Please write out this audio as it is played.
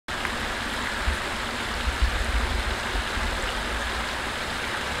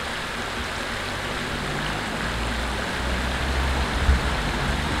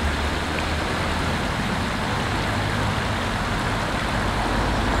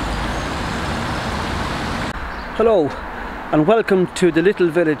Hello and welcome to the little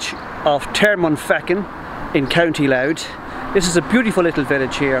village of Termonfeckin in County Louth. This is a beautiful little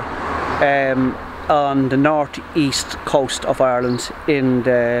village here on the northeast coast of Ireland in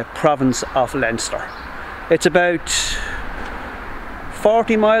the province of Leinster. It's about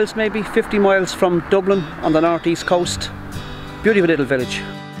 40 miles, maybe 50 miles from Dublin on the northeast coast. Beautiful little village.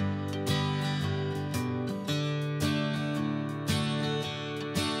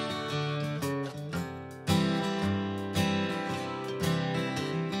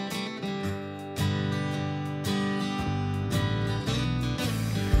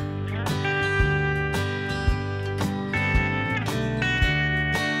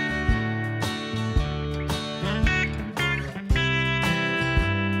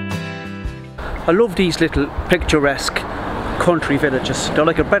 I love these little picturesque country villages. They're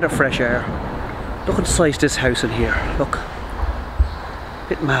like a breath of fresh air. Look at the size of this house in here. Look.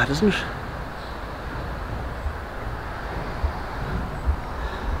 Bit mad, isn't it?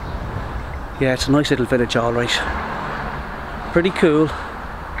 Yeah, it's a nice little village, alright. Pretty cool.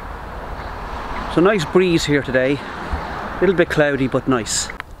 It's a nice breeze here today. A little bit cloudy, but nice.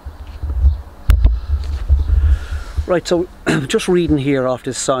 Right, so just reading here off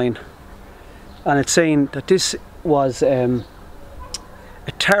this sign. And it's saying that this was a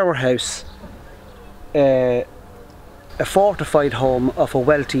tower house, a fortified home of a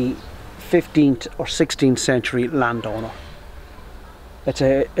wealthy 15th or 16th century landowner. It's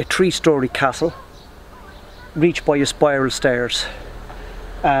a 3-storey castle reached by a spiral stairs,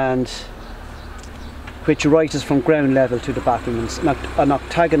 and which rises from ground level to the battlements. An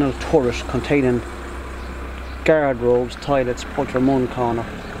octagonal turret containing guard-robes, toilets, put from one corner.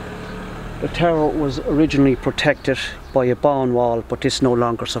 The tower was originally protected by a bone wall, but this no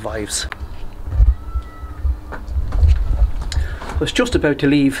longer survives. I was just about to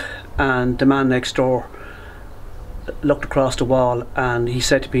leave and the man next door looked across the wall and he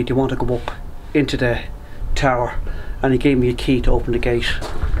said to me, "Do you want to go up into the tower?" And he gave me a key to open the gate.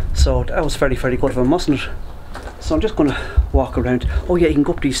 So that was very, very good of him, wasn't it? So I'm just going to walk around. Oh yeah, you can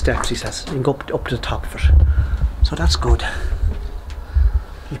go up these steps, he says. You can go up to the top of it. So that's good.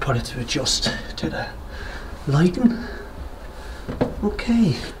 You put it to adjust to the lighting.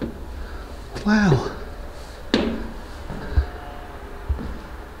 Okay. Wow.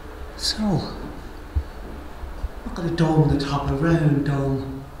 So, look at the dome at the top, a round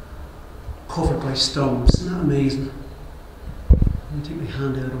dome covered by stones. Isn't that amazing? Let me take my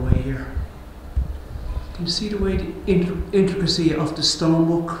hand out of the way here. Can you see the way the intricacy of the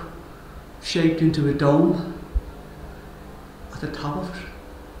stonework shaped into a dome at the top of it?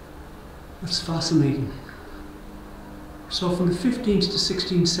 That's fascinating. So from the 15th to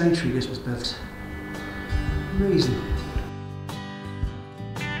 16th century this was built. Amazing.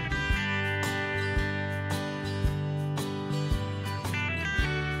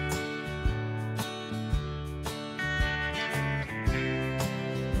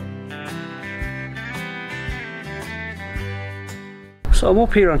 So I'm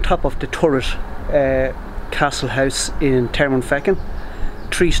up here on top of the turret castle house in Termonfeckin.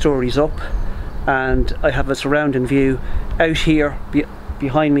 3 stories up, and I have a surrounding view. Out here,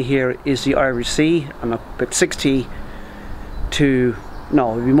 behind me here, is the Irish Sea, and about 60 to,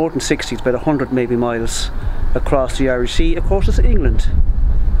 no, it'd be more than 60, it's about 100 maybe miles across the Irish Sea. Of course, it's England,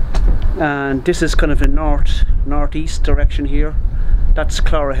 and this is kind of a northeast direction here. That's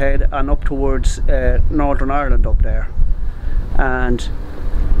Clogherhead and up towards Northern Ireland up there. And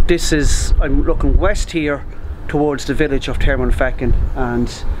this is, I'm looking west here towards the village of Termonfeckin, and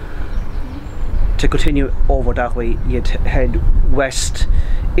to continue over that way you'd head west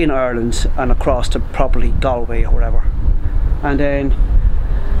in Ireland and across to probably Galway or wherever. And then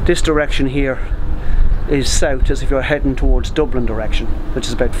this direction here is south, as if you're heading towards Dublin direction, which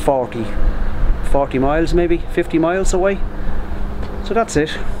is about 40 miles, maybe 50 miles away. So that's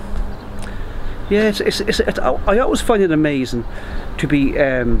it. Yeah, I always find it amazing to be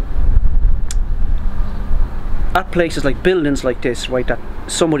at places like buildings like this, right, that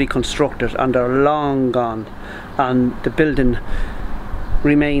somebody constructed and they're long gone and the building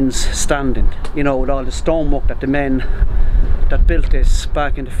remains standing, you know, with all the stonework that the men that built this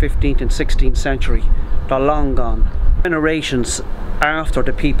back in the 15th and 16th century, they're long gone. Generations after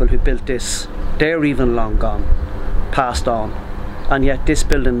the people who built this, they're even long gone, passed on, and yet this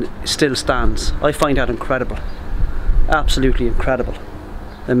building still stands. I find that incredible, absolutely incredible,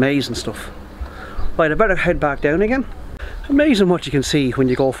 amazing stuff. Right, I better head back down again. Amazing what you can see when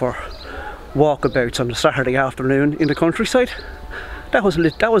you go for walkabouts on a Saturday afternoon in the countryside. That was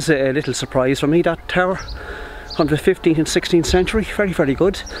a little surprise for me, that tower. from the 15th and 16th century. Very, very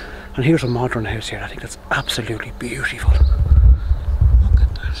good. And here's a modern house here. I think that's absolutely beautiful. Look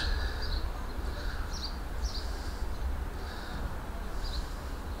at that.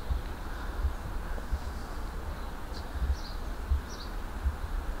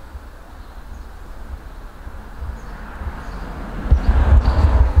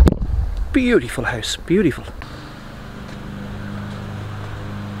 Beautiful house, beautiful.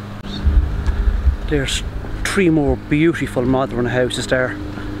 There's 3 more beautiful modern houses there.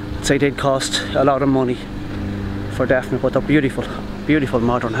 I'd say they'd cost a lot of money for definite, but they're beautiful, beautiful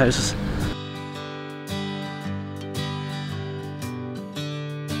modern houses.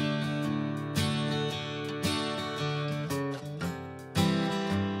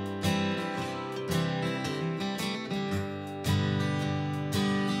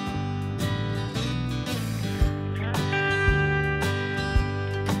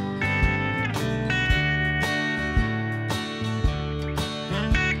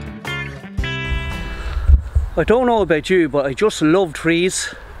 I don't know about you, but I just love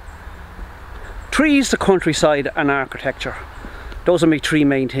trees. Trees, the countryside and architecture. Those are my 3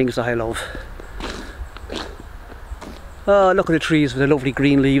 main things that I love. Oh, look at the trees with the lovely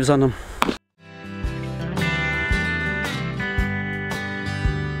green leaves on them.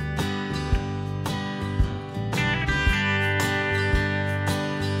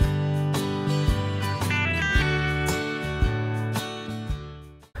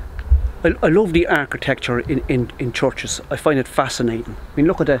 I love the architecture in churches. I find it fascinating. I mean,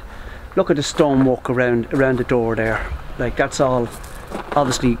 look at the stonework around the door there. Like, that's all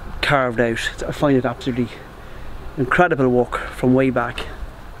obviously carved out. I find it absolutely incredible work from way back,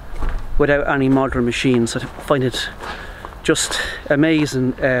 without any modern machines. I find it just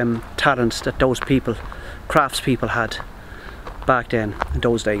amazing talent that those people, craftspeople, had back then in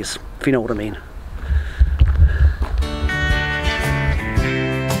those days, if you know what I mean.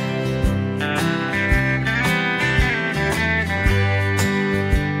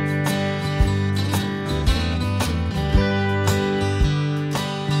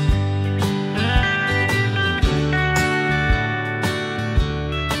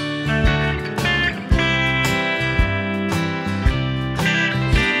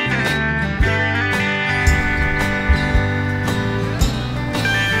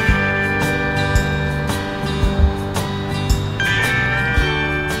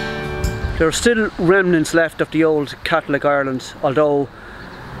 There are still remnants left of the old Catholic Ireland, although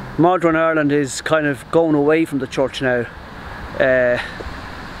modern Ireland is kind of going away from the church now. They're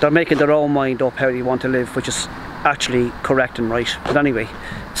making their own mind up how they want to live, which is actually correct and right. But anyway,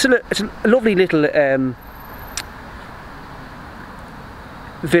 it's a lovely little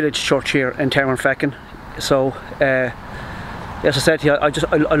village church here in Termonfeckin. So, as I said to you,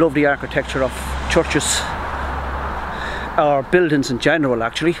 I love the architecture of churches, or buildings in general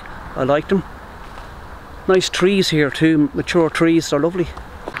actually. I like them. Nice trees here too, mature trees, they're lovely.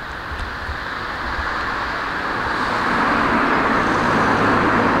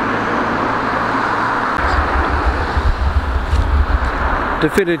 The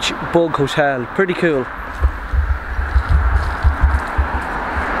Village Bug Hotel, pretty cool.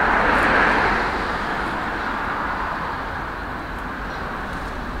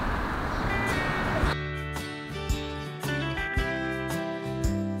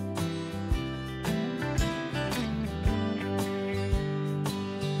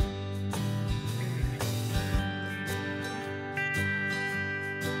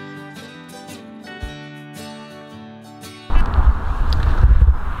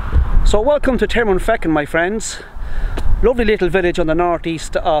 So welcome to Termonfeckin, my friends. Lovely little village on the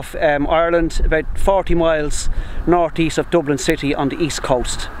northeast of Ireland, about 40 miles northeast of Dublin city on the east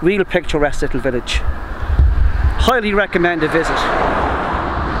coast. Real picturesque little village. Highly recommend a visit.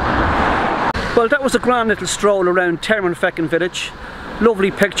 Well, that was a grand little stroll around Termonfeckin village.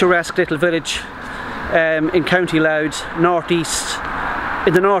 Lovely picturesque little village in County Louth, northeast,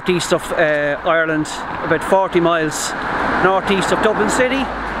 in the northeast of Ireland, about 40 miles northeast of Dublin city.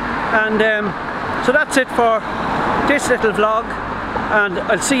 And so that's it for this little vlog, and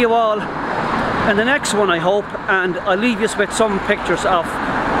I'll see you all in the next one, I hope, and I'll leave you with some pictures of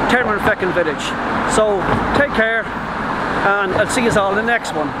Termonfeckin village. So take care, and I'll see you all in the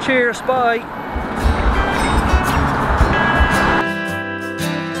next one. Cheers, bye.